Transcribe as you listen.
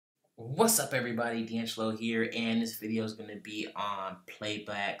What's up everybody, D'Angelo here, and this video is going to be on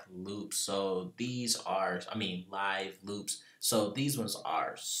playback loops. So these are, live loops. So these ones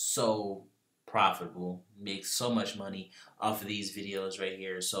are so profitable, make so much money off of these videos right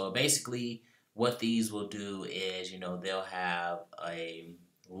here. So basically what these will do is, they'll have a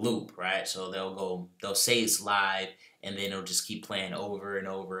loop, right? So they'll say it's live and then it'll just keep playing over and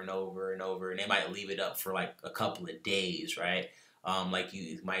over and over and over, and they might leave it up for like a couple of days, right? Like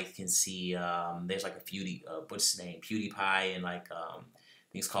you might can see, there's like a what's his name, PewDiePie, and like I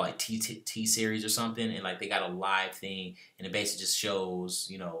think it's called like T series or something, and like they got a live thing, and it basically just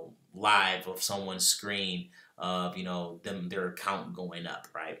shows live of someone's screen of their account going up,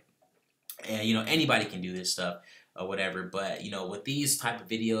 right? And anybody can do this stuff or whatever, but with these type of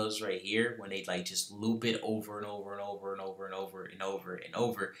videos right here, when they like just loop it over and over and over and over and over and over and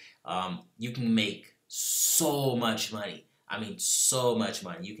over, you can make so much money. I mean, so much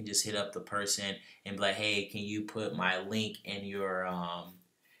money. You can just hit up the person and be like, hey, can you put my link in your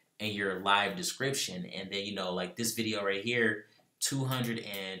live description? And then like this video right here,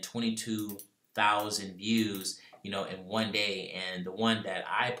 222,000 views, in one day. And the one that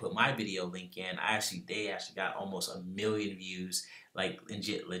I put my video link in, they actually got almost 1 million views, like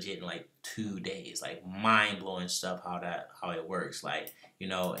legit in like 2 days. Like mind blowing stuff how it works. Like,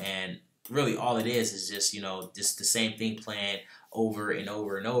 and really all it is just just the same thing playing over and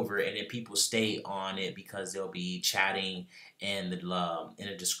over and over, and then people stay on it because they'll be chatting in the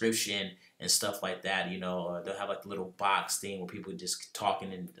description and stuff like that. They'll have like a little box thing where people just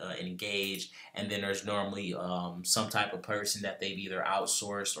talking and engage, and then there's normally some type of person that they've either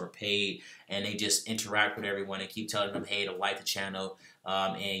outsourced or paid, and they just interact with everyone and keep telling them, hey, to like the channel,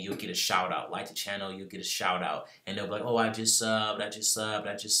 and you'll get a shout out. Like the channel, you'll get a shout out, and they'll be like, oh, I just subbed,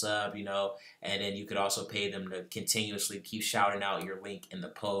 and then you could also pay them to continuously keep shouting out your link in the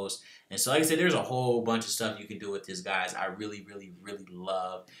post. And so like I said, there's a whole bunch of stuff you can do with this, guys. I really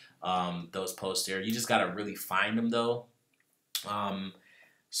love those posts there. You just gotta really find them though.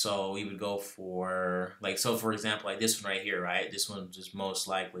 So we would go for so for example, like this one right here, right? This one just most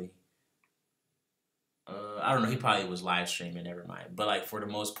likely, I don't know, he probably was live streaming, never mind. But like for the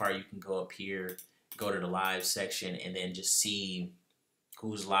most part, you can go up here, go to the live section, and then just see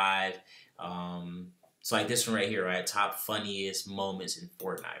who's live. So like this one right here, right? Top funniest moments in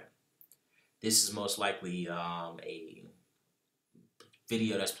Fortnite. This is most likely a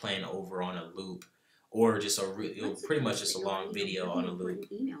video that's playing over on a loop, or just pretty much just a long video on a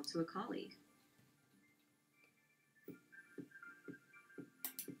loop. Email to a colleague.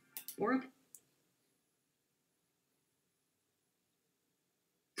 Or a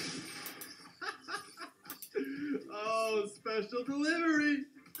oh, special delivery!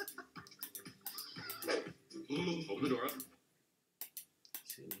 Open the door up.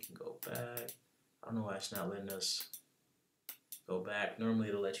 See, we can go back. I don't know why it's not letting us go back. Normally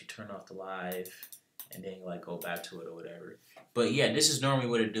it'll let you turn off the live and then like go back to it or whatever. But yeah, this is normally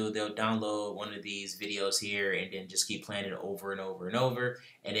what it'll do. They'll download one of these videos here and then just keep playing it over and over and over.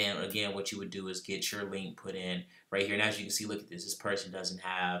 And then again, what you would do is get your link put in right here. And as you can see, look at this. This person doesn't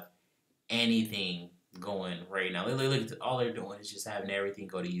have anything going right now. Look at all they're doing is just having everything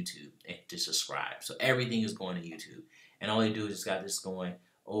go to YouTube and just subscribe. So everything is going to YouTube, and all they do is just got this going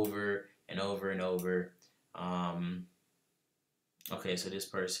over and over and over. Okay, so this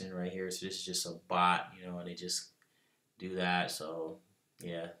person right here, so this is just a bot, and they just do that. So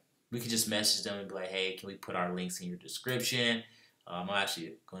yeah, we could just message them and be like, hey, can we put our links in your description? I'm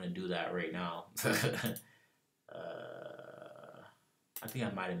actually going to do that right now. I think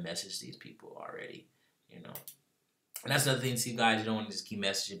I might have messaged these people already, And that's another thing, see, guys, you don't want to just keep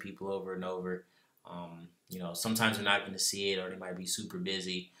messaging people over and over. Sometimes they're not going to see it, or they might be super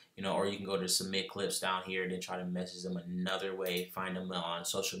busy, or you can go to submit clips down here and then try to message them another way. Find them on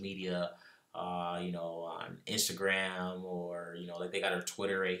social media, on Instagram, or, like they got their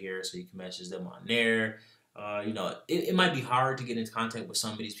Twitter right here, so you can message them on there. It might be hard to get into contact with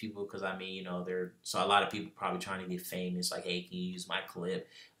some of these people because, so a lot of people probably trying to get famous, like, hey, can you use my clip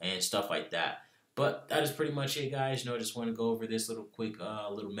and stuff like that. But that is pretty much it, guys. Just want to go over this little quick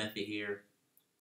little method here.